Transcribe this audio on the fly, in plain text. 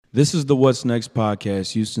This is the What's Next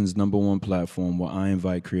podcast, Houston's #1 platform where I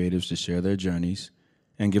invite creatives to share their journeys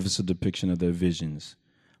and give us a depiction of their visions.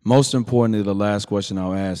 Most importantly, the last question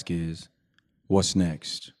I'll ask is, what's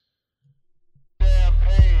next?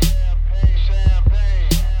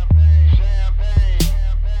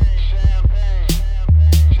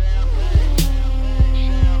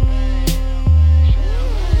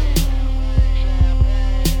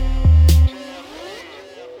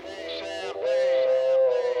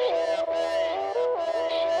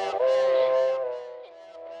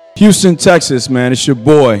 Houston, Texas, man, it's your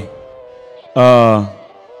boy.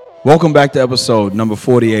 Welcome back to episode number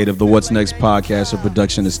 48 of the What's Next podcast, a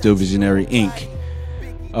production of Still Visionary Inc.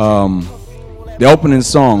 The opening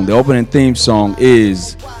theme song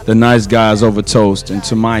is The Nice Guys Over Toast. And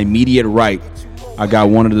to my immediate right, I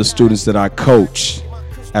got one of the students that I coach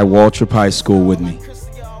at Waltrip High School with me.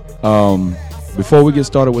 Before we get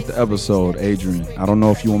started with the episode, Adrian, I don't know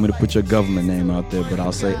if you want me to put your government name out there, but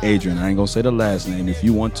I'll say Adrian. I ain't going to say the last name. If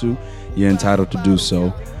you want to, you're entitled to do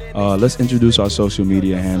so. Let's introduce our social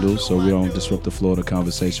media handles so we don't disrupt the flow of the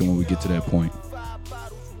conversation when we get to that point.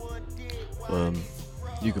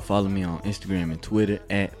 You can follow me on Instagram and Twitter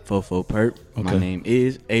at FoFoPerp. Okay. My name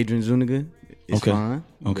is Adrian Zuniga. It's Okay. fine.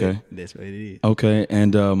 Okay. That's what it is. Okay,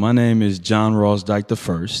 and my name is John Ross Dyke the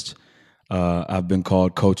First. I've been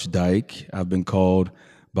called Coach Dyke. I've been called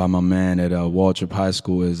by my man at Waltrip High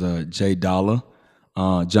School as J Dollar,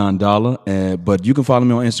 John Dollar. But you can follow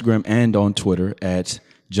me on Instagram and on Twitter at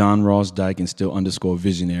John Ross Dyke and still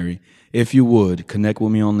 _visionary. If you would, connect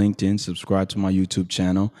with me on LinkedIn, subscribe to my YouTube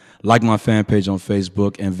channel, like my fan page on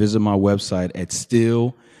Facebook, and visit my website at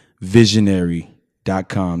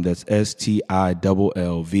stillvisionary.com. That's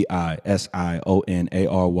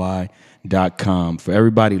STILLVISIONARY.com. For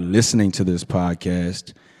everybody listening to this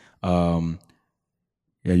podcast,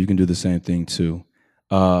 you can do the same thing too.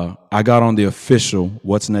 I got on the official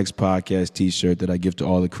What's Next podcast t-shirt that I give to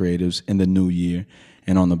all the creatives in the new year.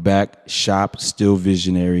 And on the back, shop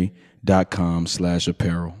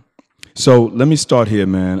stillvisionary.com/apparel. So let me start here,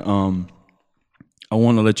 man. I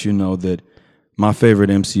want to let you know that my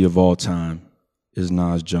favorite MC of all time is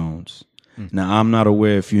Nas Jones. Now, I'm not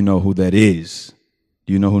aware if you know who that is.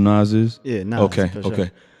 Do you know who Nas is? Yeah, Nas.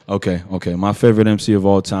 Okay. My favorite MC of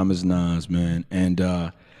all time is Nas, man. And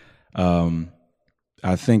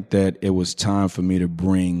I think that it was time for me to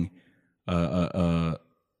bring the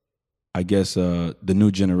new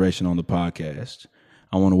generation on the podcast.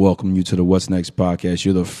 I want to welcome you to the What's Next podcast.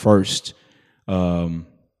 You're the first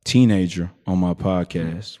teenager on my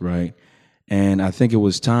podcast, right? And I think it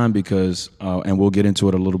was time because, and we'll get into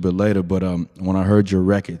it a little bit later, but when I heard your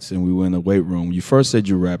records and we were in the weight room, when you first said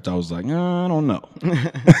you rapped, I was like, I don't know.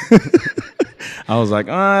 I was like,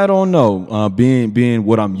 I don't know, being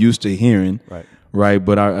what I'm used to hearing, right?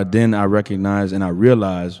 But then I recognized and I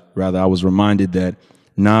realized, rather, I was reminded that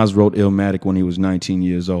Nas wrote Illmatic when he was 19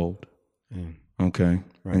 years old. Okay.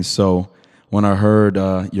 Right. And so when I heard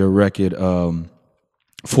your record,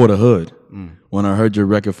 For the Hood,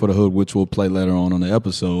 which we'll play later on the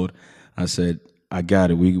episode, I said, I got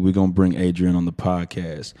it. We're going to bring Adrian on the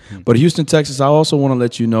podcast. But Houston, Texas, I also want to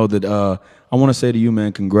let you know that I want to say to you,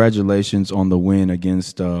 man, congratulations on the win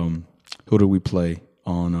against, who did we play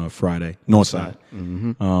on Friday? Northside.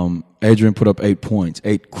 Adrian put up 8 points,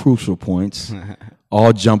 8 crucial points.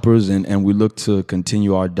 All jumpers, and we look to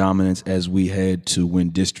continue our dominance as we head to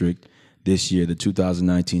win district this year, the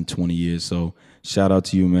 2019-20 year. So shout out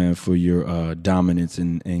to you, man, for your dominance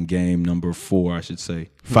in game number 4, I should say.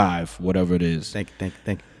 5, whatever it is. Thank you.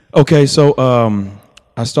 Okay, so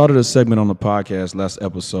I started a segment on the podcast last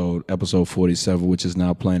episode 47, which is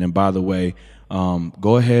now playing. And by the way,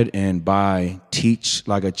 go ahead and buy Teach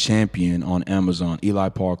Like a Champion on Amazon. Eli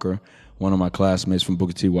Parker, one of my classmates from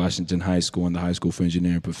Booker T. Washington High School and the High School for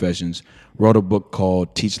Engineering Professions, wrote a book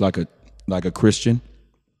called Teach Like a Christian.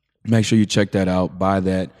 Make sure you check that out. Buy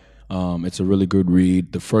that. It's a really good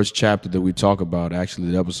read. The first chapter that we talk about,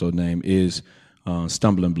 actually the episode name is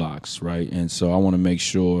Stumbling Blocks, right? And so I want to make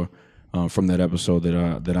sure from that episode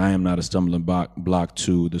that I am not a stumbling block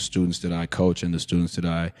to the students that I coach and the students that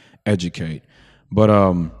I educate. But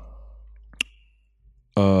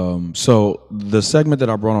so the segment that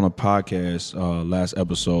I brought on a podcast last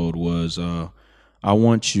episode was I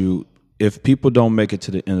want you, if people don't make it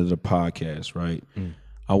to the end of the podcast, right?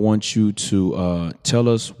 I want you to tell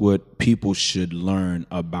us what people should learn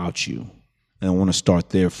about you. And I want to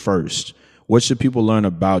start there first. What should people learn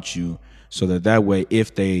about you so that way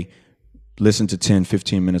if they listen to 10,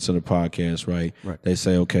 15 minutes of the podcast, right? They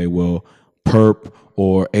say, okay, well, Perp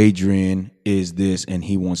or Adrian is this and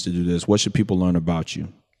he wants to do this. What should people learn about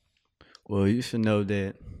you? Well, you should know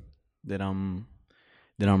that that I'm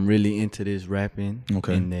really into this rapping.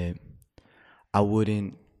 Okay. And that I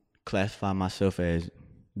wouldn't classify myself as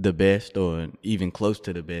the best or even close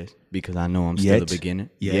to the best because I know I'm still a beginner.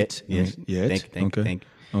 Yet. Yes. Thank you.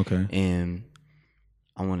 Okay. And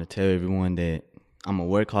I want to tell everyone that I'm going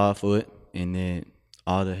to work hard for it and that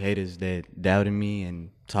all the haters that doubted me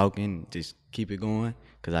and talking, just keep it going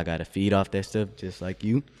because I got to feed off that stuff just like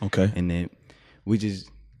you. Okay. And that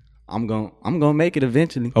I'm going to make it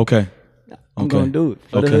eventually. Okay. I'm going to do it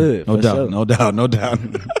for the hood. No doubt.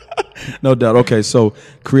 No doubt. Okay, so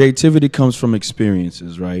creativity comes from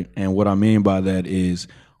experiences, right? And what I mean by that is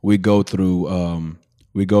we go through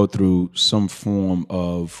some form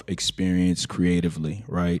of experience creatively,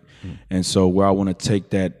 right? And so where I want to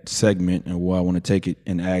take that segment and where I want to take it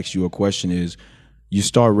and ask you a question is, you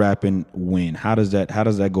start rapping when? How does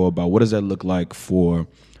that go about? What does that look like for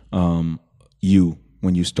you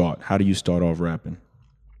when you start? How do you start off rapping?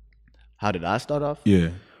 How did I start off? Yeah.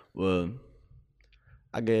 Well,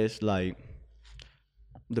 I guess like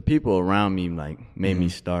the people around me like made me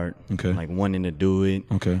start like wanting to do it.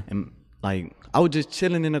 Okay. And like I was just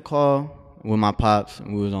chilling in the car with my pops.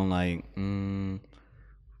 And we was on like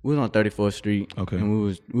we was on 34th Street. Okay.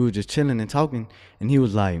 And we were just chilling and talking. And he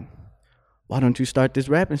was like, "Why don't you start this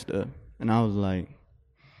rapping stuff?" And I was like,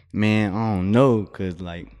 "Man, I don't know, cause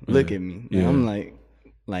like look at me." Yeah. I'm like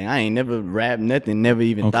I ain't never rapped nothing, never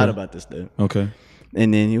even thought about this stuff. Okay.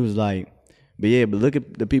 And then he was like, but look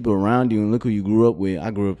at the people around you and look who you grew up with.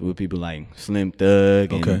 I grew up with people like Slim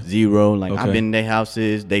Thug and Zero. Like I've been in their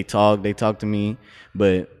houses, they talk to me,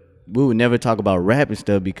 but we would never talk about rap and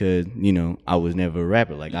stuff because, you know, I was never a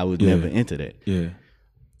rapper. Like I was never into that. Yeah.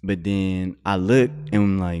 But then I looked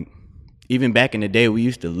and like, even back in the day, we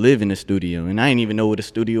used to live in the studio and I didn't even know what a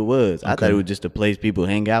studio was. I thought it was just a place people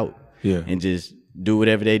hang out and just do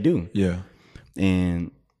whatever they do. Yeah.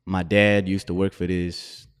 And my dad used to work for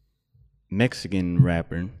this Mexican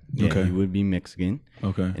rapper. Yeah, he would be Mexican.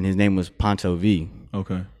 Okay. And his name was Pancho V.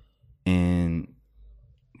 Okay. And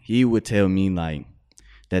he would tell me like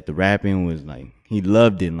that the rapping was like, he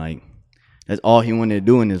loved it. Like that's all he wanted to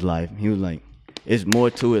do in his life. He was like, it's more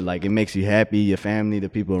to it. Like it makes you happy, your family, the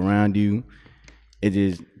people around you.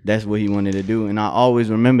 That's what he wanted to do. And I always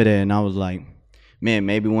remember that. And I was like, man,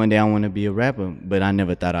 maybe one day I want to be a rapper, but I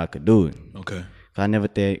never thought I could do it. Okay. I never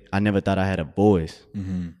thought I had a voice.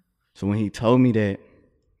 Mm-hmm. So when he told me that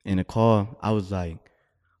in the car, I was like,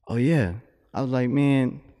 oh yeah. I was like,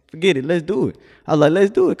 man, forget it. Let's do it. I was like,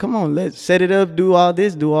 let's do it. Come on, let's set it up, do all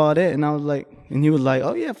this, do all that. And I was like, and he was like,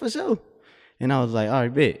 oh yeah, for sure. And I was like, all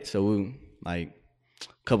right, bet. So we, like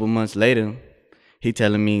a couple months later, he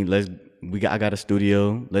telling me, I got a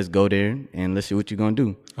studio. Let's go there and let's see what you're gonna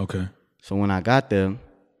do. Okay. So when I got there,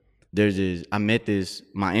 I met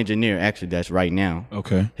my engineer actually that's right now.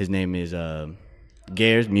 Okay. His name is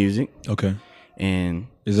Gares Music. Okay. And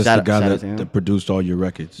is this the guy that produced all your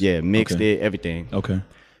records? Yeah, mixed it, everything. Okay.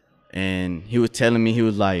 And he was telling me, he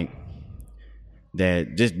was like,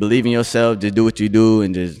 that just believe in yourself, just do what you do,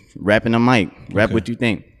 and just rap in the mic, rap what you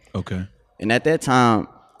think. Okay. And at that time,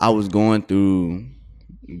 I was going through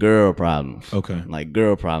girl problems. Okay. Like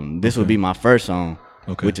girl problems. This would be my first song,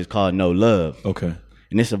 which is called No Love. Okay.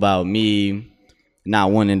 And it's about me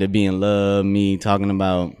not wanting to be in love, me talking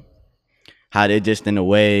about how they're just in the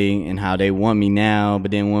way and how they want me now,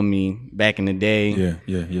 but didn't want me back in the day.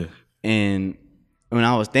 Yeah. And when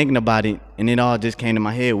I was thinking about it, and it all just came to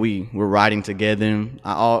my head, we were writing together.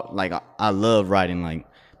 I love writing. Like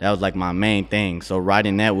that was like my main thing. So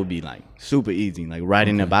writing that would be like super easy, like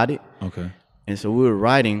writing about it. Okay. And so we were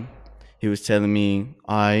writing. He was telling me,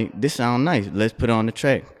 all right, this sounds nice. Let's put it on the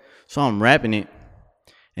track. So I'm rapping it.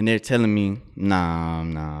 And they're telling me,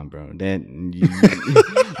 nah, bro, that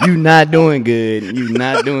you not doing good. You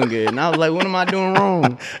not doing good. And I was like, what am I doing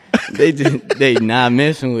wrong? They not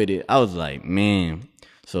messing with it. I was like, man.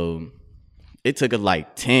 So it took us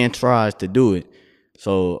like 10 tries to do it.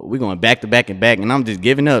 So we're going back to back and back, and I'm just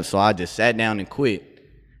giving up. So I just sat down and quit.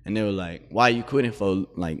 And they were like, why you quitting for?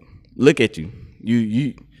 Like, look at you.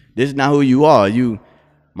 You this is not who you are.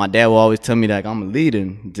 My dad will always tell me that I'm a leader,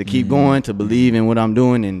 to keep going, to believe in what I'm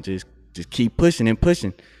doing, and just keep pushing and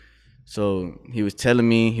pushing. So he was talking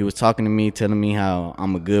to me, telling me how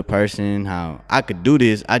I'm a good person, how I could do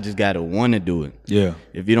this. I just gotta want to do it. Yeah.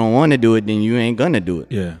 If you don't want to do it, then you ain't gonna do it.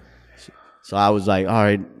 Yeah. So I was like, all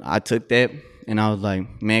right. I took that and I was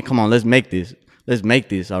like, man, come on, let's make this. Let's make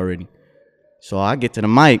this already. So I get to the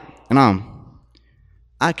mic and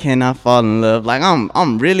I cannot fall in love. Like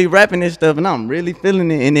I'm really rapping this stuff and I'm really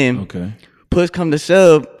feeling it. And then push come to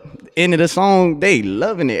shove, end of the song, they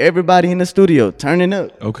loving it. Everybody in the studio turning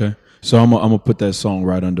up. Okay. So I'm gonna put that song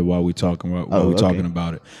right under while we talking talking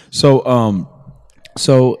about it. So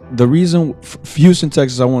the reason Houston,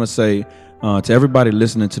 Texas, I want to say to everybody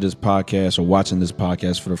listening to this podcast or watching this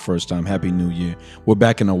podcast for the first time, Happy New Year. We're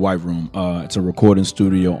back in the White Room. It's a recording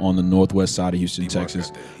studio on the northwest side of Houston,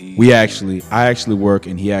 Texas. I actually work,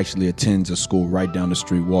 and he actually attends a school right down the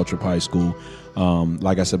street, Waltrip High School.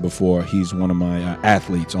 Like I said before, he's one of my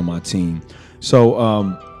athletes on my team.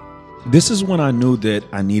 So this is when I knew that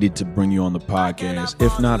I needed to bring you on the podcast,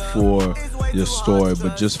 if not for your story,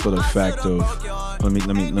 but just for the fact of let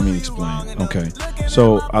me explain. Okay,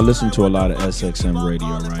 so I listened to a lot of SXM radio,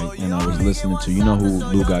 right? And I was listening to, you know who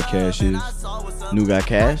Lou Got Cash is? Lou Got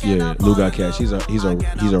Cash? Yeah, Lou Got Cash. He's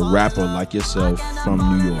a rapper like yourself from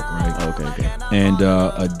New York, right? Okay. And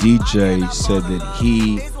a DJ said that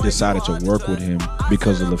he decided to work with him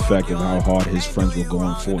because of the fact of how hard his friends were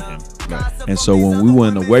going for him. Right. And so when we were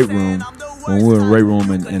in the weight room,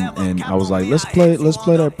 and I was like, let's play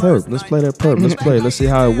that perp. Let's see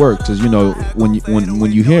how it works. Because, you know, when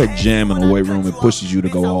you hear a jam in the weight room, it pushes you to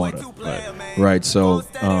go harder. Right. So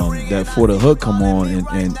that For the Hood come on,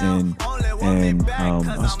 and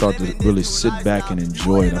I start to really sit back and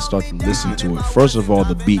enjoy it. I start to listen to it. First of all,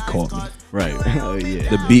 the beat caught me. Right. Yeah.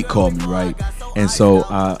 The beat caught me, right? And so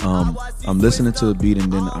I'm listening to the beat,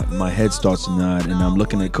 and then my head starts to nod, and I'm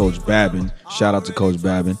looking at Coach Babin. Shout out to Coach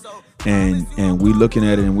Babin. And we looking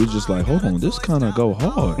at it, and we just like, hold on, this kind of go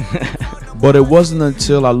hard. But it wasn't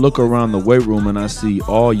until I look around the weight room and I see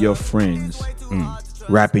all your friends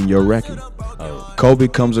rapping your record. Kobe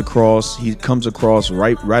comes across. He comes across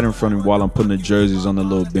right in front of me while I'm putting the jerseys on the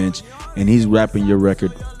little bench, and he's rapping your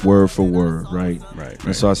record word for word, right?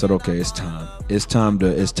 And so I said, okay, it's time. It's time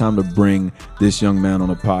to bring this young man on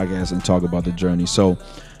a podcast and talk about the journey. So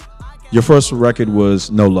your first record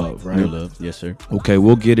was No Love, right? No Love, yes, sir. Okay,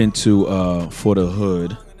 we'll get into For the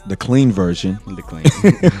Hood, the clean version. The clean.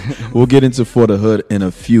 We'll get into For the Hood in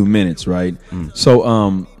a few minutes, right?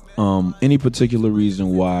 So any particular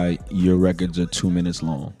reason why your records are 2 minutes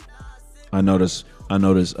long? I noticed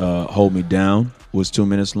Hold Me Down was 2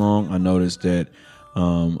 minutes long. I noticed that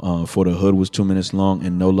For the Hood was 2 minutes long,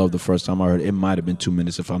 and No Love, the first time I heard it might have been 2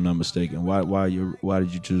 minutes if I'm not mistaken. Why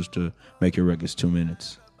did you choose to make your records 2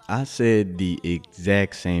 minutes? I said the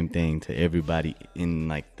exact same thing to everybody in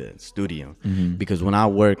like the studio, because when I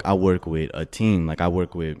work with a team. Like I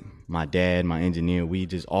work with my dad, my engineer. We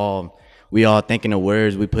all thinking of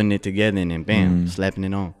words, we putting it together, and then bam, slapping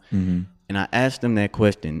it on. And I asked them that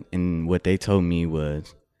question, and what they told me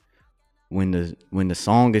was, when the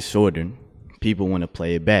song is shorter, people want to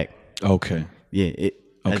play it back. Okay. Yeah.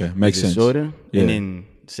 Makes sense. Shorter, yeah. And then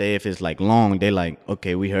say if it's like long, they like,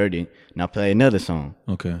 okay, we heard it, now play another song.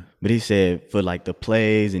 Okay. But he said for like the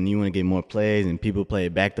plays, and you want to get more plays, and people play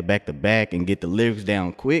it back to back to back and get the lyrics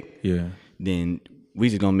down quick. Yeah. Then we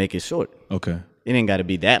just gonna make it short. Okay. It ain't got to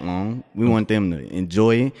be that long. We want them to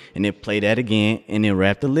enjoy it, and then play that again, and then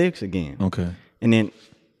rap the lyrics again. Okay. And then,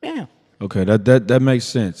 bam. Okay, that makes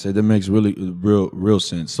sense. That makes really real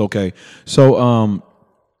sense. Okay, so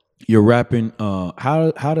you're rapping.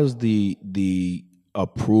 How does the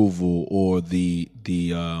approval or the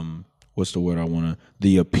what's the word I want to,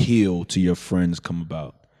 the appeal to your friends come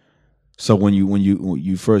about? So when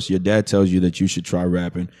you first, your dad tells you that you should try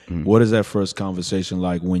rapping. What is that first conversation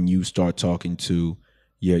like when you start talking to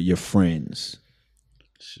your friends,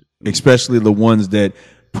 especially the ones that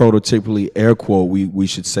prototypically, air quote, we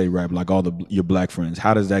should say rap, like all your black friends?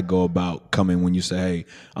 How does that go about coming when you say, hey,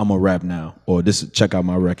 I'm gonna rap now, or check out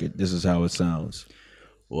my record, this is how it sounds?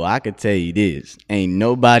 Well, I could tell you this: ain't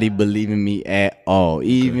nobody believing me at all.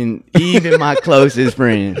 Even my closest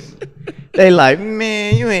friends. They like,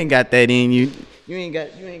 man, you ain't got that in you. You ain't got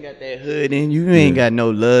that hood in you. You ain't got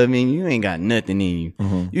no love in you. You ain't got nothing in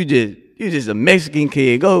you. You just a Mexican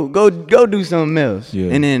kid. Go do something else.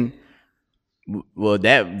 Yeah. And then, well,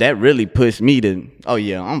 that really pushed me to, oh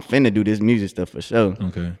yeah, I'm finna do this music stuff for sure.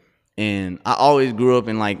 Okay. And I always grew up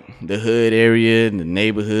in like the hood area, the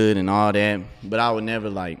neighborhood, and all that. But I would never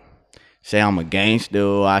like say I'm a gangster,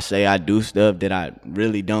 or I say I do stuff that I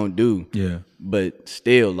really don't do. Yeah. But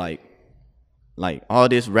still, like all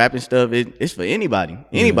this rapping stuff, it's for anybody.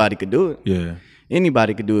 Anybody could do it. Yeah.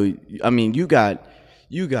 Anybody could do it. I mean, you got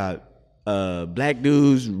black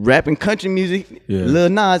dudes rapping country music. Yeah. Lil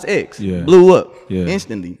Nas X blew up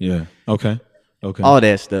instantly. Yeah. Okay. All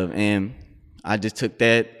that stuff. And I just took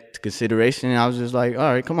that to consideration, and I was just like,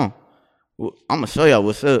 all right, come on. Well, I'm going to show y'all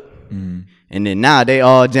what's up. And then now they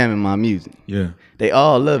all jamming my music. Yeah. They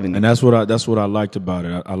all loving it. And that's what I liked about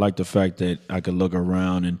it. I liked the fact that I could look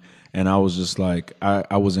around, and I was just like,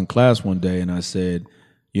 I was in class one day, and I said,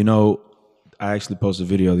 you know, I actually posted a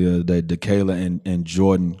video the other day. DeKayla and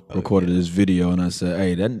Jordan recorded this video, and I said,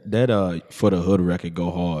 "Hey, that For the Hood record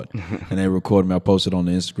go hard." And they recorded me. I posted on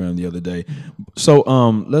the Instagram the other day. So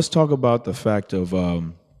let's talk about the fact of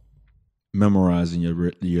memorizing your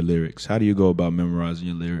lyrics. How do you go about memorizing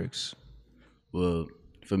your lyrics? Well,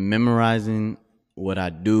 for memorizing what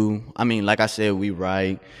I do, I mean, like I said, we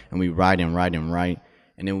write and we write and write and write.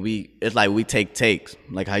 And then it's like we take takes,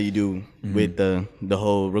 like how you do with the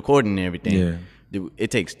whole recording and everything. Yeah.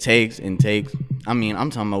 It takes takes and takes. I mean,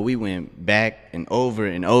 I'm talking about we went back and over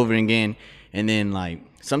again. And then, like,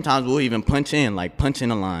 sometimes we'll even punch in a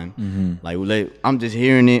line. Mm-hmm. Like, I'm just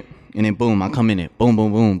hearing it, and then boom, I come in it. Boom,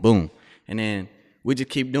 boom, boom, boom. And then we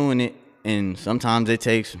just keep doing it. And sometimes it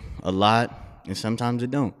takes a lot, and sometimes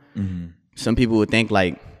it don't. Mm-hmm. Some people would think,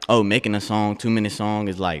 like, oh, making a song, 2-minute song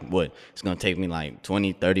is like, what? It's going to take me like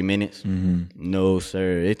 20, 30 minutes? Mm-hmm. No,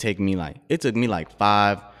 sir. It took me like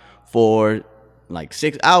 5, 4, like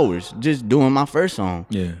 6 hours just doing my first song.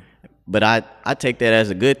 Yeah. But I take that as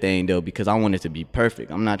a good thing, though, because I want it to be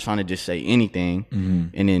perfect. I'm not trying to just say anything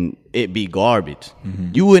and then it be garbage. Mm-hmm.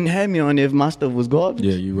 You wouldn't have me on if my stuff was garbage.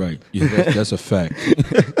 Yeah, you're right. Yeah, that's a fact.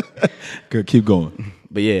 Good, keep going.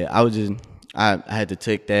 But yeah, I had to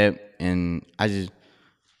take that, and I just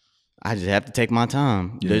have to take my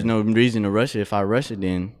time. Yeah. There's no reason to rush it. If I rush it,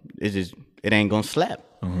 then it ain't gonna slap.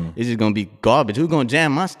 It's just gonna be garbage. Who's gonna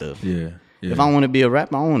jam my stuff? Yeah. If I want to be a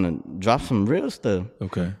rapper, I want to drop some real stuff.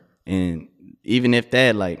 Okay. And even if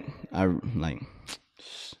that, I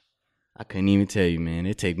couldn't even tell you, man.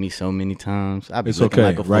 It take me so many times. I be looking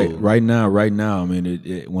like a fool. Right now. I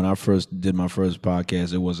mean, when I first did my first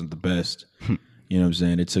podcast, it wasn't the best. You know what I'm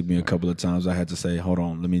saying? It took me a couple of times. I had to say, hold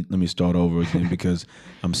on, let me start over again because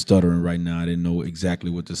I'm stuttering right now. I didn't know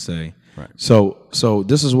exactly what to say. Right. So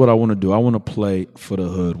this is what I want to do. I want to play For the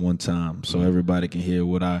Hood one time so everybody can hear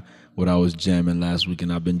what I was jamming last week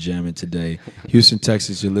and I've been jamming today. Houston,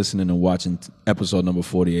 Texas, you're listening and watching episode number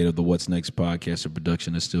 48 of the What's Next podcast, a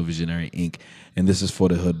production of Still Visionary Inc. And this is For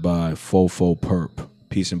the Hood by Fofo Perp.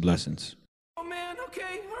 Peace and blessings. Oh man,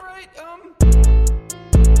 okay, all right.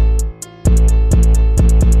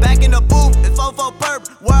 Back in the booth, it's Fofo Perp.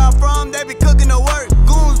 Where I'm from, they be cooking the work.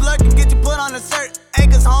 Goons lurking, get you put on the cert.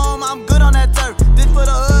 Acres home, I'm good on that turf. This for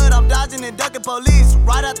the hood, I'm dodging and ducking police.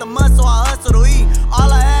 Right out the mud, so I hustle to eat.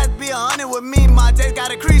 All I had be 100 with me. My days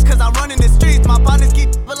got increased, cause I'm running the streets. My partners keep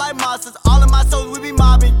it like monsters. All of my souls, we be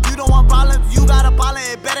mobbing. You don't want problems, you got a problem.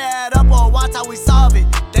 It better add up or watch how we solve it.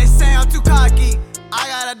 They say I'm too cocky. I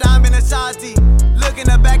got a diamond and shotty. Look in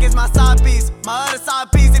the back, it's my side piece. My other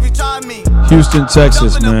side piece if you try me. Houston,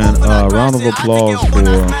 Texas, man. Round of applause for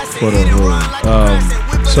the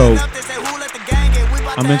hood. So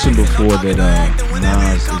I mentioned before that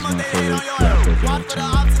Nas is my favorite rapper of all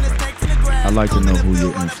time. Right? I'd like to know who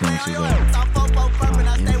your influences are.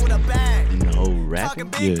 In the whole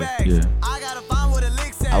rapping? Yeah.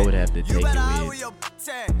 I would have to take it with.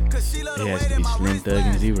 It has to be Slim Thug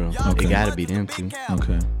and Zero. Okay. It gotta be them two.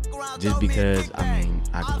 Okay. Just because I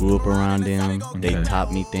grew up around them. Okay. They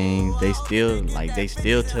taught me things. They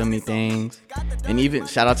still tell me things. And even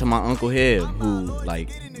shout out to my Uncle Heb who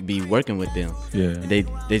be working with them. Yeah. They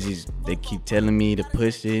keep telling me to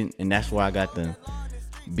push it, and that's why I got the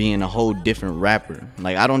being a whole different rapper.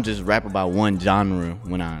 Like, I don't just rap about one genre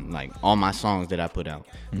when I, all my songs that I put out.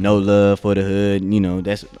 Mm-hmm. No Love for the Hood,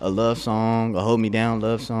 that's a love song, a Hold Me Down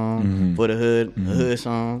love song. Mm-hmm. For the Hood, a hood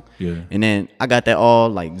song. Yeah. And then I got that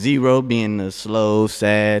all, Zero being the slow,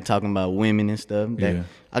 sad, talking about women and stuff.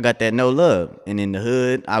 I got that No Love. And in the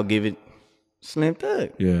hood, I'll give it Slim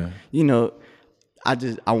Thug. Yeah.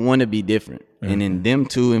 I want to be different. Mm-hmm. And then them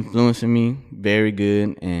two influencing me very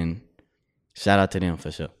good, and shout out to them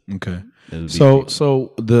for sure. Okay. So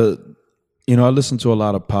I listen to a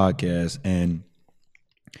lot of podcasts, and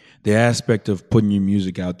the aspect of putting your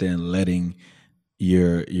music out there and letting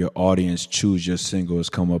your audience choose your single has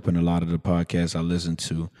come up in a lot of the podcasts I listen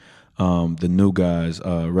to. The new guys,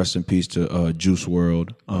 rest in peace to Juice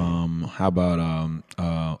WRLD. How about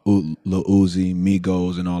Lil Uzi,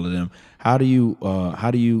 Migos, and all of them? How do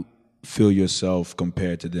you feel yourself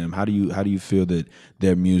compared to them? How do you feel that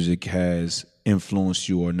their music has influenced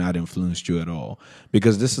you or not influenced you at all?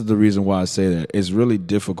 Because this is the reason why I say that. It's really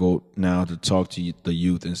difficult now to talk to the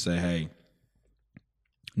youth and say, hey,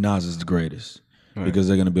 Nas is the greatest. Right. Because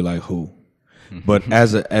they're going to be like, who? But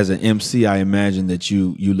as an MC, I imagine that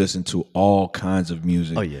you listen to all kinds of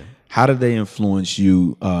music. Oh, yeah. How do they influence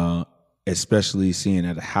you, especially seeing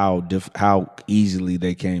at how easily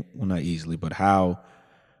they came, well, not easily, but how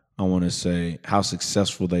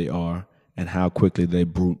successful they are and how quickly they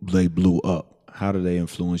blew up? How do they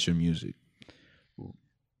influence your music?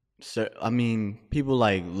 I mean, people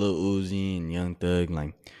like Lil Uzi and Young Thug,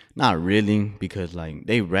 like, not really, because like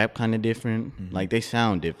they rap kind of different, Mm-hmm. like they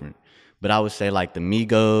sound different. But I would say like the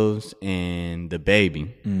Migos and the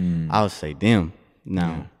Baby. I would say them.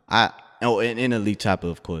 Now, and Elite Chopper,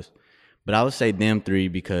 of course. But I would say them three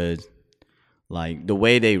because like the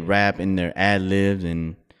way they rap and their ad libs,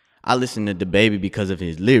 and I listen to the Baby because of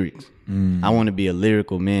his lyrics. I want to be a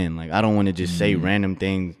lyrical man. Like I don't want to just say random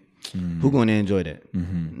things. Who gonna enjoy that?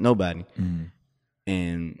 Nobody.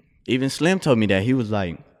 And even Slim told me that he was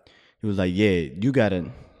like, yeah,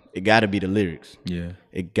 it gotta be the lyrics. Yeah.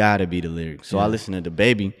 It gotta be the lyrics. So I listen to the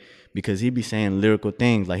Baby because he be saying lyrical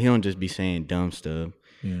things. Like he don't just be saying dumb stuff.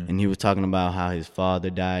 Yeah. And he was talking about how his father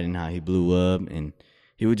died and how he blew up, and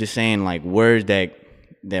he was just saying like words that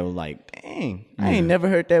were like, dang, I ain't never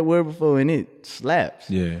heard that word before, and it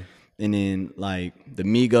slaps. Yeah. And then like the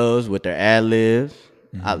Migos with their ad libs,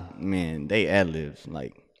 man, they ad libs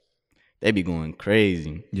like they be going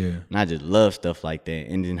crazy. Yeah. And I just love stuff like that.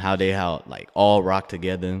 And then how like all rock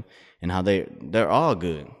together, and how they're all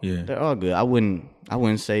good. Yeah. They're all good. I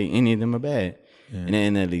wouldn't say any of them are bad. Yeah. And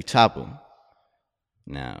then Elite Chopper.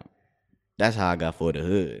 Now, that's how I got For the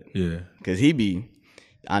Hood. Yeah. Cause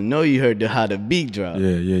I know you heard how the beat drop.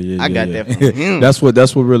 Yeah. I got that from him. That's what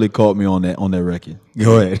really caught me on that record.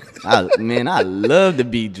 Go ahead. I love the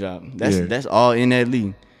beat drop. That's all in that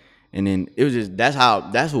league. And then it was just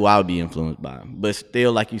that's who I would be influenced by. But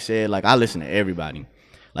still, like you said, like I listen to everybody.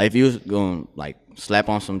 Like if you was going like slap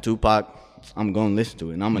on some Tupac, I'm gonna listen to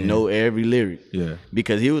it and I'm gonna know every lyric. Yeah.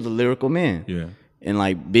 Because he was a lyrical man. Yeah. And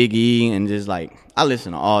like Big E, and just like I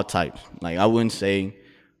listen to all types. Like I wouldn't say,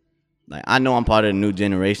 like I know I'm part of the new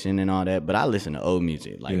generation and all that, but I listen to old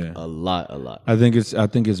music like a lot. I think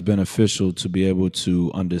it's beneficial to be able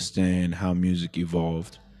to understand how music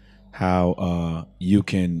evolved, how you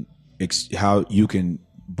can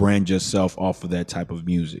brand yourself off of that type of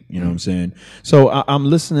music. You know what I'm saying? So I'm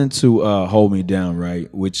listening to "Hold Me Down,"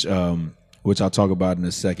 right? Which I'll talk about in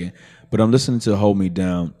a second. But I'm listening to "Hold Me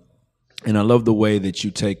Down." And I love the way that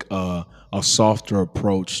you take a softer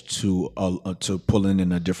approach to pulling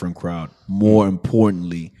in a different crowd. More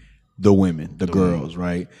importantly, the women, the girls,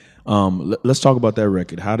 right? Let's talk about that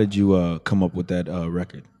record. How did you come up with that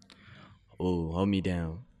record? Oh, Hold Me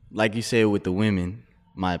Down. Like you said with the women,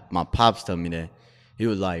 my pops told me that. He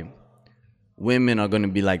was like, women are gonna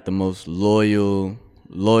be like the most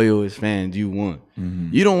loyalest fans you want.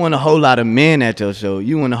 Mm-hmm. You don't want a whole lot of men at your show.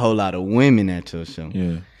 You want a whole lot of women at your show.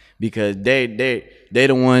 Yeah. Because they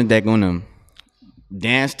the ones that gonna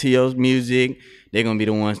dance to your music. They're gonna be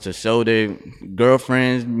the ones to show their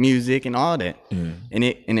girlfriends music and all that. Yeah. And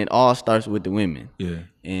it all starts with the women. Yeah.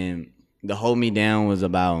 And the Hold Me Down was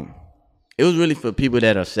it was really for people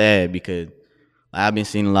that are sad, because I've been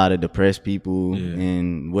seeing a lot of depressed people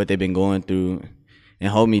and what they've been going through. And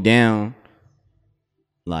Hold Me Down,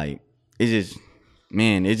 like, it's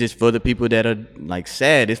just for the people that are like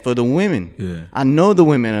sad. It's for the women. Yeah. I know the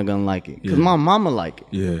women are gonna like it because my mama like it.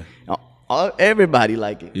 Yeah. Everybody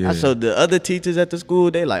like it. Yeah. So the other teachers at the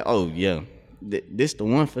school, they like, oh yeah, this the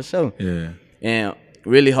one for sure. Yeah. And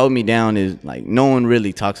really, Hold Me Down is like, no one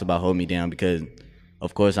really talks about Hold Me Down because,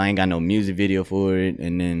 of course, I ain't got no music video for it,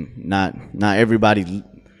 and then not everybody.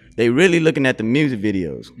 They really looking at the music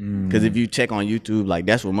videos, because if you check on YouTube, like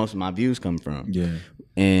that's where most of my views come from. Yeah.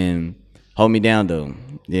 And Hold Me Down, though.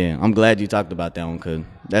 Yeah, I'm glad you talked about that one, because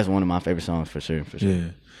that's one of my favorite songs for sure.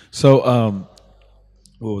 Yeah. So,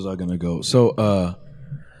 what was I gonna go? So,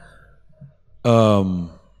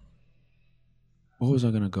 what was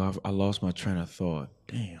I gonna go? I lost my train of thought.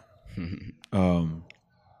 Damn.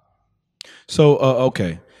 So,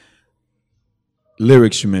 okay.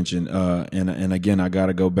 Lyrics you mentioned, and again, I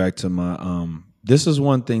gotta go back to my. This is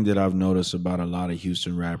one thing that I've noticed about a lot of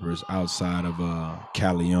Houston rappers outside of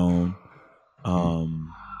Calleon.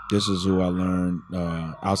 This is who I learned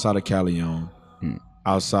outside of Calleon,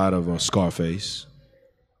 outside of Scarface,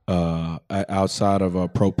 outside of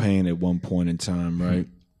Propane at one point in time, right?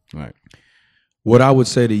 Right. What I would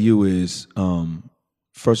say to you is,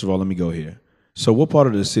 first of all, let me go here. So, what part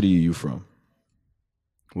of the city are you from?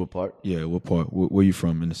 What part? Yeah, what part? Where you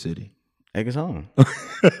from in the city? Eggers Home.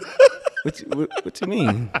 What you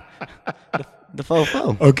mean? The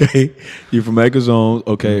 4-4. Okay, you from Eggers Home.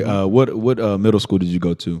 Okay, what middle school did you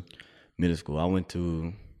go to? Middle school. I went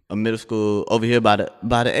to a middle school over here by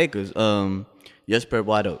the Acres. Jesper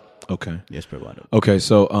White Oak. Okay. Jesper White Oak. Okay,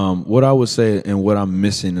 so what I would say and what I'm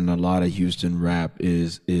missing in a lot of Houston rap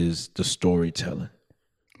is the storytelling.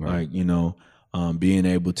 Right. Like, you know, being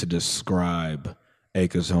able to describe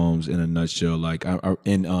Acres Homes in a nutshell. Like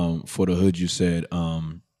in For the Hood, you said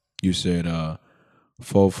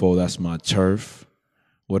Fofo, that's my turf.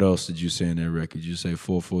 What else did you say in that record? You say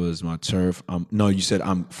Fofo is my turf. No, you said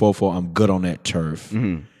I'm Fofo, I'm good on that turf.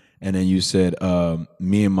 Mm-hmm. And then you said,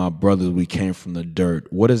 me and my brothers, we came from the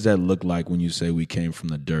dirt. What does that look like when you say we came from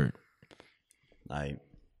the dirt? Like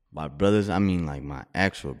my brothers, I mean like my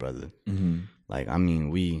actual brother. Mm-hmm. Like I mean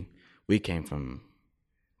we came from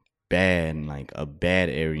like a bad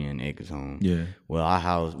area in Acres Home. Yeah. Well, our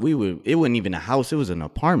house, it wasn't even a house, it was an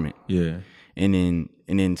apartment. Yeah. And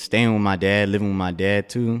then staying with my dad, living with my dad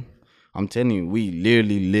too. I'm telling you, we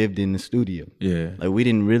literally lived in the studio. Yeah. Like we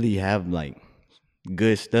didn't really have like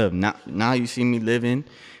good stuff. Now you see me living,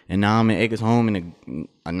 and now I'm in Acres Home in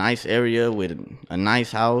a nice area with a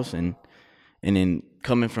nice house, and then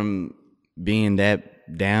coming from being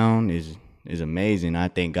that down is amazing. I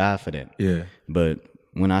thank God for that. Yeah. But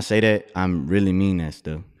when I say that, I really mean that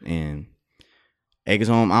stuff. And Acres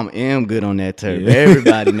Home, I am good on that turf. Yeah.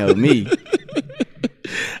 Everybody know me.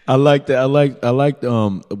 I like that. I like.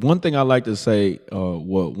 One thing I like to say.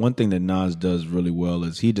 One thing that Nas does really well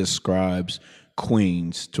is he describes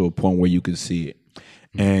Queens to a point where you can see it.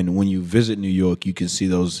 And when you visit New York, you can see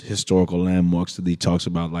those historical landmarks that he talks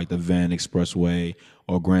about, like the Van Expressway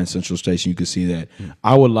or Grand Central Station. You can see that.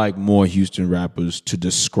 I would like more Houston rappers to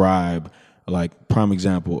describe, like, prime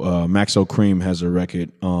example, Maxo Cream has a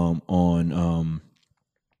record on.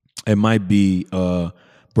 It might be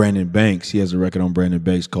Brandon Banks. He has a record on Brandon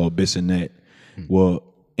Banks called Bissonnette. Well,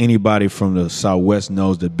 anybody from the Southwest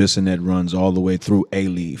knows that Bissonnette runs all the way through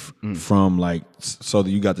A-Leaf from like, so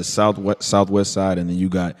you got the southwest side and then you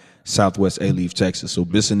got Southwest A-Leaf, Texas. So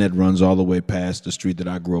Bissonnette runs all the way past the street that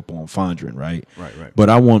I grew up on, Fondren, right? Right. But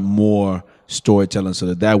I want more storytelling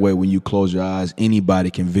so that way when you close your eyes, anybody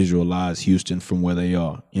can visualize Houston from where they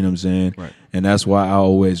are. You know what I'm saying? Right. And that's why I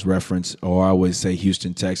always reference, or I always say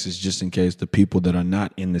Houston, Texas, just in case the people that are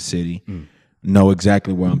not in the city know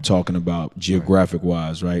exactly where I'm talking about geographic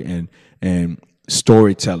wise, right? And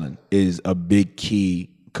storytelling is a big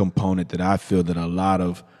key component that I feel that a lot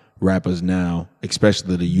of rappers now,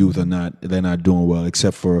 especially the youth, they're not doing well,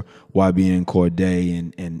 except for YBN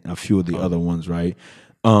Cordae and a few of the other ones, right?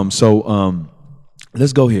 So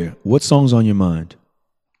let's go here. What song's on your mind?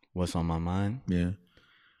 What's on my mind? Yeah.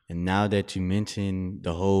 And now that you mentioned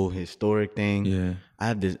the whole historic thing, I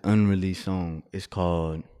have this unreleased song. It's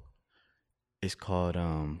called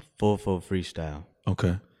Fofo Freestyle.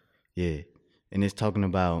 Okay. Yeah. And it's talking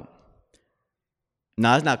about,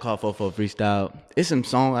 no, it's not called Fofo Freestyle. It's some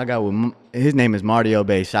song I got with, his name is Mardio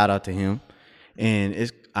Bay. Shout out to him. And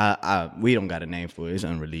it's, we don't got a name for it. It's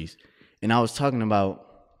unreleased. And I was talking about,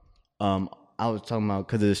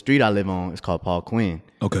 because the street I live on is called Paul Quinn.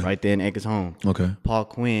 Okay. Right there in Acres Home. Okay. Paul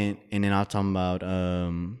Quinn. And then I was talking about, I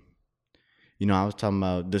was talking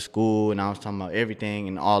about the school, and I was talking about everything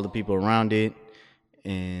and all the people around it.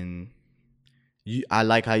 And I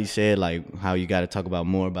like how you said, like, how you got to talk about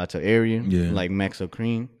more about your area, like Maxo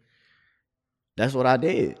Cream. That's what I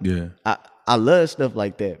did. Yeah. I love stuff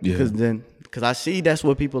like that because I see that's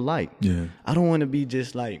what people like. Yeah. I don't want to be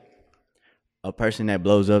just like a person that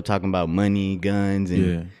blows up talking about money, guns,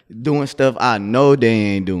 and doing stuff I know they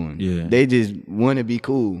ain't doing. Yeah. They just want to be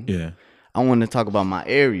cool. Yeah. I want to talk about my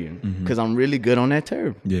area because I'm really good on that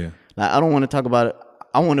turf. Yeah. Like, I don't want to talk about it.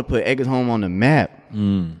 I want to put Acres Home on the map.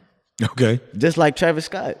 Okay. Just like Travis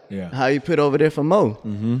Scott. Yeah. How he put over there for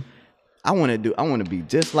Mo. I want to be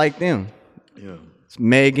just like them. Yeah.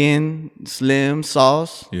 Megan, Slim,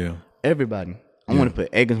 Sauce. Yeah. Everybody. I want to put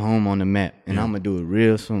Acres Home on the map, and I'm going to do it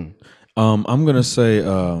real soon. I'm gonna say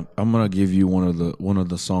I'm gonna give you one of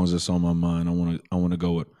the songs that's on my mind. I wanna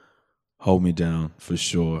go with "Hold Me Down" for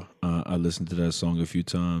sure. I listened to that song a few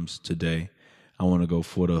times today. I want to go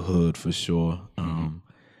 "For the Hood" for sure.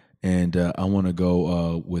 And I want to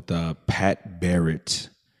go with Pat Barrett.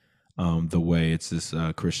 The Way. It's this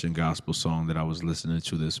Christian gospel song that I was listening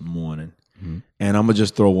to this morning. And I'm gonna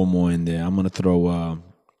just throw one more in there. I'm gonna throw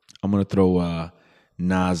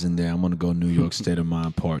Nas in there. I'm gonna go New York State of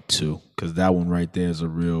Mind Part 2 because that one right there is a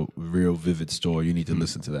real vivid story. You need to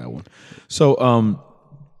listen to that one. So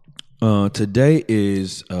today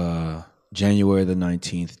is January the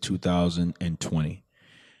 19th, 2020,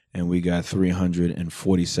 and we got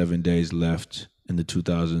 347 days left in the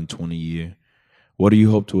 2020 year. What do you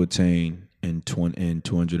hope to attain in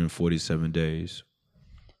 247 days?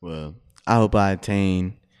 Well, I hope I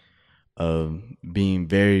attain being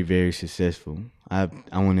very, very successful. I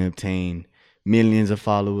want to obtain millions of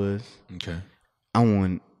followers. Okay.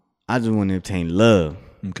 I just want to obtain love.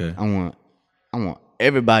 Okay. I want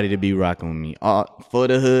everybody to be rocking with me. All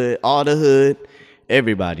the hood,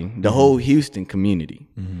 everybody, the whole Houston community.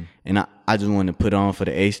 And I just want to put on for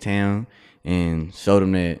the H-Town and showed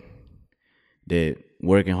them that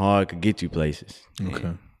working hard could get you places.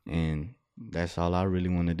 Okay. And that's all I really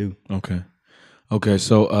want to do. Okay.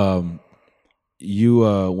 So you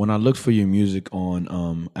when I looked for your music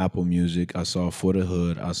on Apple Music, I saw For the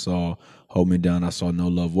Hood, I saw Hold Me Down, I saw No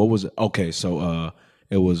Love. What was it? Okay, so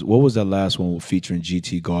it was, what was that last one featuring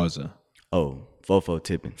GT Garza? Oh, Fofo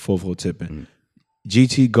Tippin'. Fofo Tippin'.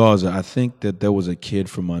 GT Garza, I think that there was a kid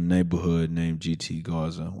from my neighborhood named GT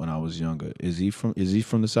Garza when I was younger. Is he from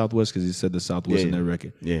the Southwest? Because he said the Southwest in that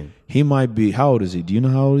record. Yeah. He might be, how old is he? Do you know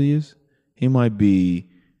how old he is? He might be,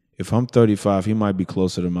 if I'm 35, he might be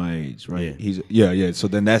closer to my age, right? Yeah. Yeah. So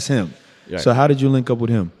then that's him. Right. So how did you link up with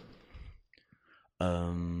him?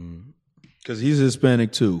 Because he's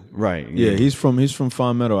Hispanic too. Right. Yeah, he's from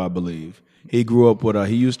Farm Meadow, I believe. He grew up with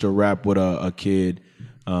he used to rap with a kid,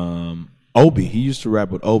 Obi. He used to rap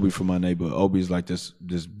with Obi from my neighborhood. Obi's like this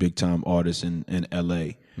big time artist in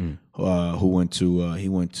LA, who went to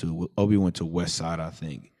Obi went to West Side, I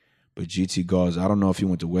think. But GT Garza, I don't know if he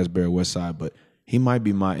went to Westbury or West Side, but he might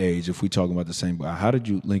be my age if we talking about the same guy. How did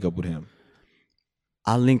you link up with him?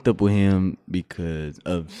 I linked up with him because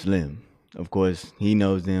of Slim. Of course, he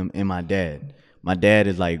knows them, and my dad. My dad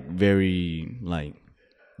is very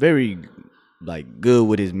good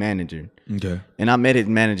with his manager. Okay. And I met his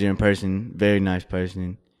manager in person, very nice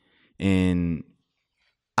person. And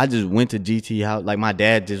I just went to GT house. Like, my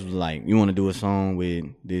dad just was like, you want to do a song with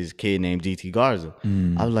this kid named GT Garza?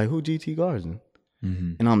 I was like, who GT Garza?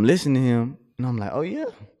 And I'm listening to him, and I'm like, oh yeah,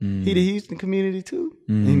 he the Houston community too.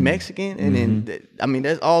 And he Mexican, and then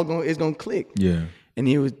that's all it's gonna click. Yeah.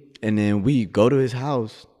 And then we go to his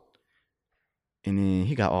house, and then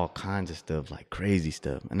he got all kinds of stuff, like crazy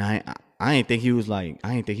stuff. And I ain't think he was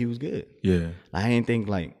good. Yeah. Like, I ain't think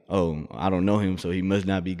like, oh, I don't know him, so he must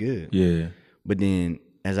not be good. Yeah. But then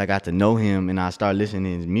as I got to know him and I started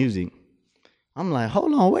listening to his music, I'm like,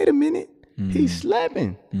 hold on, wait a minute. He's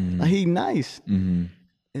slapping. Like, he nice. And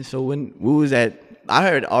so when we was I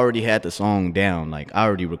already had the song down. Like, I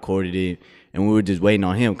already recorded it, and we were just waiting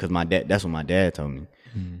on him because that's what my dad told me.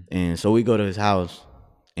 And so we go to his house,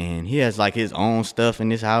 and he has like his own stuff in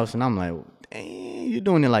his house, and I'm like, dang, you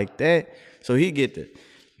doing it like that? So he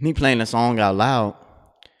playing the song out loud,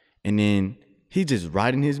 and then he just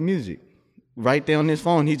writing his music right there on his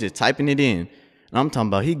phone. He just typing it in, and I'm talking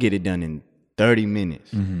about he get it done in 30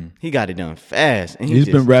 minutes. He got it done fast, and he's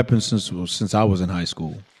been rapping since I was in high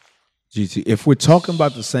school. GT. If we're talking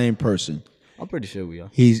about the same person, I'm pretty sure we are.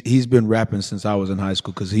 He's been rapping since I was in high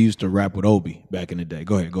school because he used to rap with Obi back in the day.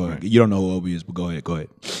 Go ahead. Right. You don't know who Obi is, but go ahead.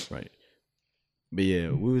 Right. But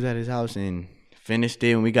yeah, we was at his house and finished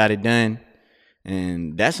it, and we got it done.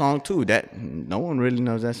 And that song too, that no one really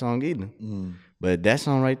knows that song either. But that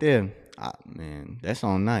song right there, that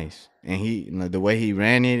song nice. And the way he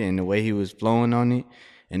ran it, and the way he was flowing on it,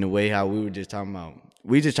 and the way how we were just talking about.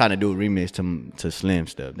 We just trying to do a remix to Slim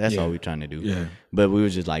stuff. That's all we trying to do. Yeah. But we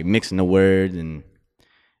was just like mixing the words, and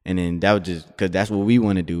then that was just because that's what we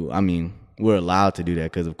want to do. I mean, we're allowed to do that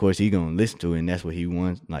because of course he gonna listen to it, and that's what he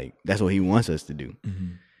wants. Like, that's what he wants us to do.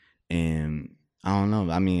 And I don't know.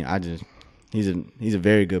 I mean, he's a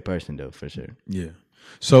very good person though, for sure. Yeah.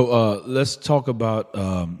 So let's talk about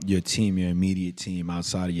your team, your immediate team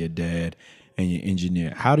outside of your dad and your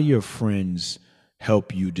engineer. How do your friends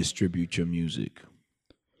help you distribute your music?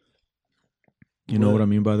 You know what I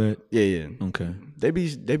mean by that? Yeah. Okay. They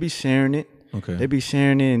be sharing it. Okay. They be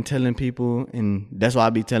sharing it and telling people, and that's why I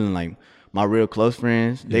be telling like my real close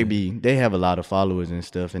friends. They have a lot of followers and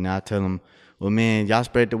stuff, and I tell them, well, man, y'all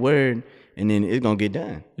spread the word, and then it's gonna get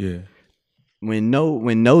done. Yeah. When No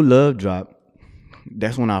Love dropped,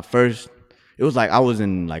 that's when I first. It was like I was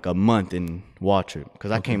in like a month in Waltrip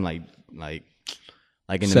because I came like in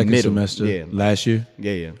Second the middle semester last year.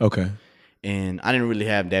 Yeah. Okay. And I didn't really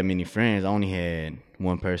have that many friends. I only had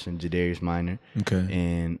one person, Jadarius Minor. Okay.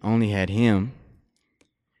 And only had him.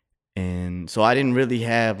 And so I didn't really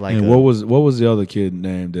have like. And what was the other kid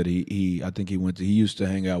name that he I think he used to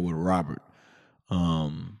hang out with Robert.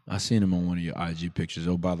 I seen him on one of your IG pictures.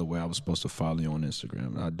 Oh, by the way, I was supposed to follow you on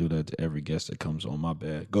Instagram. I do that to every guest that comes on. My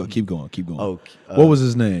bad. Go, keep going. Oh, what was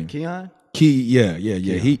his name? Keon. Yeah.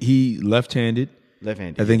 Keon. He left-handed.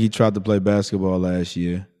 Left-handed. I think he tried to play basketball last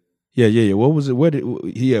year. Yeah. What was it? Where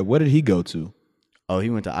did he go to? Oh, he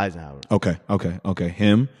went to Eisenhower. Okay.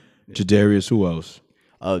 Him, Jadarius. Who else?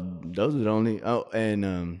 Those are the only. Oh,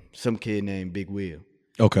 and some kid named Big Will.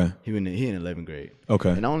 Okay. He in 11th grade. Okay.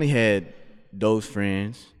 And I only had those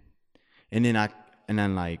friends, and then I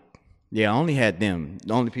only had them.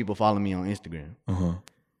 The only people following me on Instagram.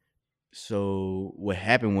 So what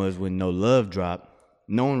happened was when No Love dropped,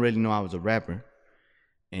 no one really knew I was a rapper,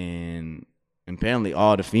 and apparently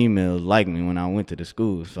all the females liked me when I went to the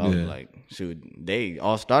school. So I was like, shoot, they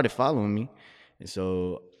all started following me. And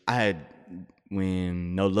so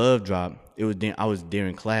when No Love dropped, I was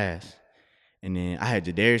during class. And then I had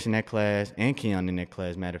Jadarius in that class and Keon in that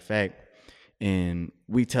class, matter of fact. And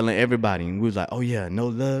we telling everybody, and we was like, oh yeah, No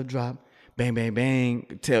Love drop, bang, bang,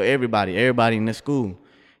 bang. Tell everybody in the school.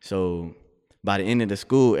 So by the end of the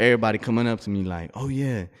school, everybody coming up to me like, oh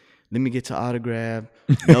yeah, let me get your autograph.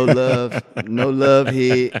 No love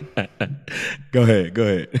hit. Go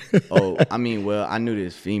ahead. Oh, I mean, well, I knew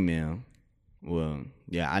this female. Well,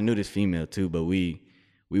 yeah, I knew this female too, but we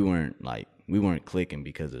weren't clicking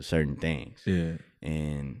because of certain things. Yeah.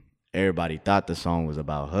 And everybody thought the song was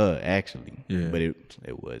about her, actually. Yeah. But it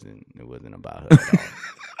wasn't about her at all.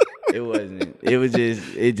 It wasn't.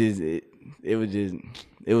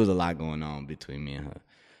 It was a lot going on between me and her.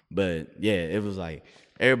 But yeah, it was like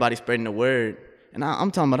everybody spreading the word. And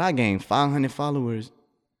I'm talking about I gained 500 followers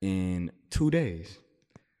in 2 days.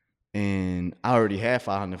 And I already had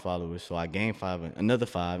 500 followers, so I gained another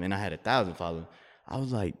 5, and I had 1,000 followers. I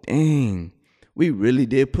was like, dang, we really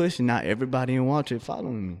did push, and now everybody in Waltrip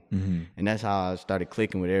following me. Mm-hmm. And that's how I started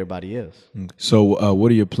clicking with everybody else. So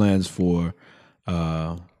what are your plans for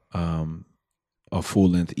a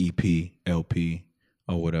full-length EP, LP,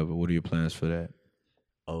 or whatever? What are your plans for that?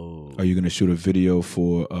 Oh, are you going to shoot a video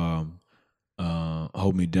for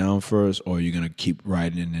Hold Me Down first, or are you going to keep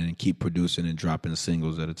writing and then keep producing and dropping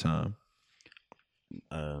singles at a time?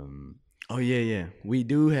 Oh yeah. We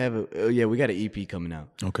do have we got an EP coming out.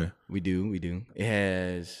 Okay. We do. It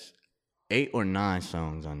has 8 or 9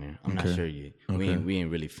 songs on there. I'm not sure yet. Okay. We ain't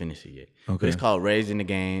really finished it yet. Okay. But it's called Raising the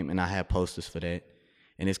Game, and I have posters for that.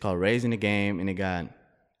 And it's called Raising the Game, and it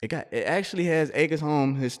actually has Acres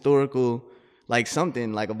Home historical, like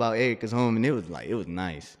something like about Acres Home, and it was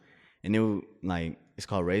nice. And it's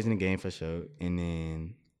called Raising the Game for sure. And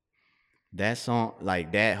then that song,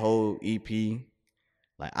 like that whole EP,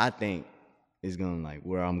 like I think is gonna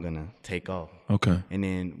where I'm gonna take off. Okay. And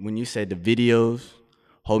then when you said the videos,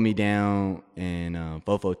 Hold Me Down and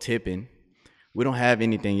Fofo Tippin', we don't have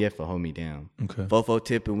anything yet for Hold Me Down. Okay. Fofo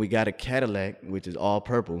Tippin', we got a Cadillac, which is all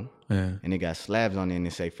purple. Yeah. And it got slabs on it and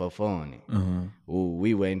it say Fofo on it. Uh-huh. Ooh,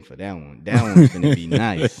 we waiting for that one. That one's gonna be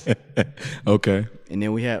nice. Okay. And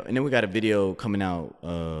then we got a video coming out.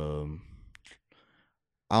 I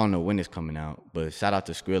don't know when it's coming out, but shout out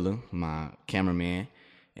to Skrilla, my cameraman.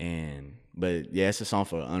 But yeah, it's a song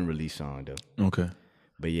for an unreleased song though. Okay.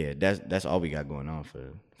 But yeah, that's all we got going on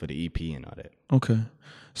for the EP and all that. Okay.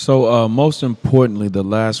 So most importantly, the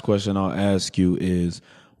last question I'll ask you is,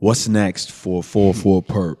 what's next for 4-4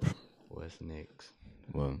 Perp? What's next?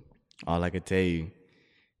 Well, all I can tell you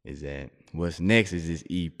is that what's next is this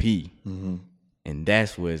EP, mm-hmm. and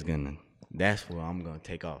that's where I'm gonna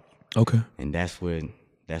take off. Okay. And that's where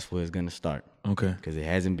it's gonna start. Okay. Because it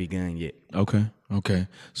hasn't begun yet. Okay.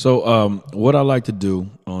 So what I like to do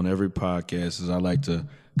on every podcast is I like to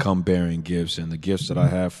come bearing gifts, and the gifts that I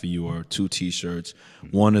have for you are 2 T-shirts.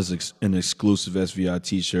 One is an exclusive SVI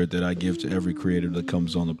T-shirt that I give to every creator that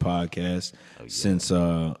comes on the podcast since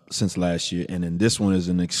last year, and then this one is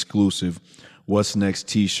an exclusive What's Next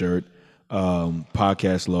T-shirt,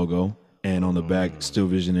 podcast logo, and on the back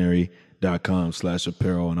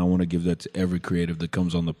stillvisionary.com/apparel, and I want to give that to every creative that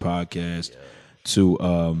comes on the podcast to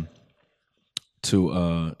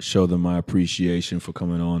show them my appreciation for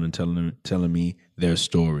coming on and telling me their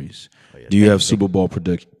stories. Do you have Super Bowl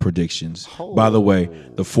predictions? By the way,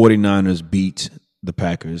 the 49ers beat the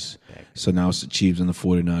Packers, so now it's the Chiefs and the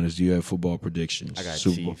 49ers. Do you have football predictions? I got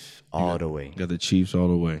Chiefs all the way. Got the Chiefs all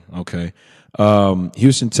the way. Okay.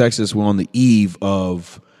 Houston, Texas, we're on the eve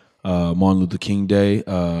of Martin Luther King Day.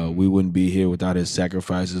 We wouldn't be here without his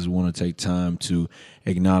sacrifices. We want to take time to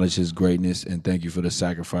acknowledge his greatness and thank you for the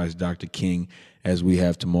sacrifice, Dr. King, as we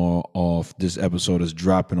have tomorrow off. This episode is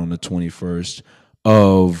dropping on the 21st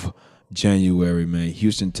of January, man.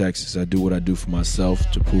 Houston, Texas, I do what I do for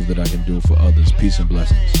myself to prove that I can do it for others. Peace and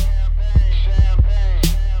blessings.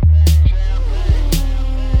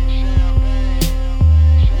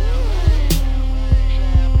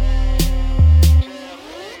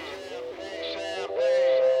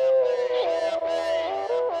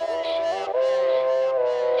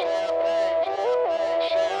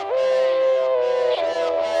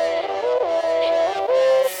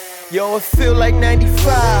 Yo, it feel like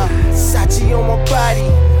 95, Sachi on my body,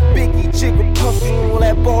 Biggie, Jigger, Puffy, all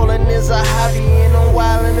that ballin' is a hobby. And I'm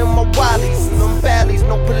wildin' in my wallies, and them valleys,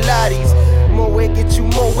 no Pilates. More way get you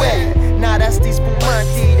more wet, nah that's these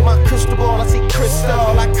Spumante. My crystal ball, I see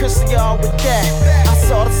crystal, I crystal y'all with that. I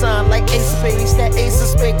saw the sign like Ace of Spades, that Ace of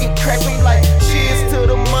Spades get cracked me like cheers to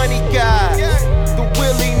the money guy.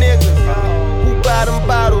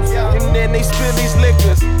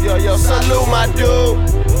 I do.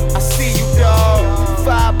 I see you, dog.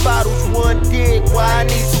 5 bottles, 1 dick, why I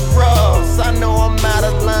need 2 bras? I know I'm out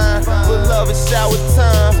of line, but love is shower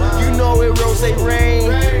time. You know it rose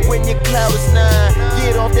rain when your cloud is 9.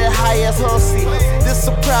 Get off that high ass hussy. This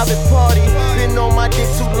a private party. Been on my dick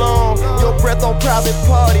too long. Your breath on private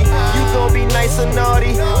party. You gon' be nice or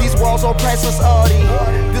naughty. These walls on priceless Audi.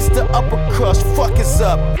 This the upper crust. Fuck is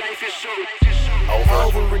up.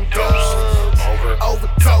 Over and done.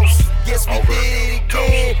 Overdose. Yes, we did it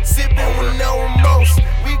again. Sipping with no remorse.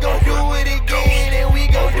 We gon' do it again, and we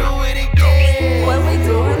gon' do it again. What we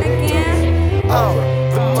doing again?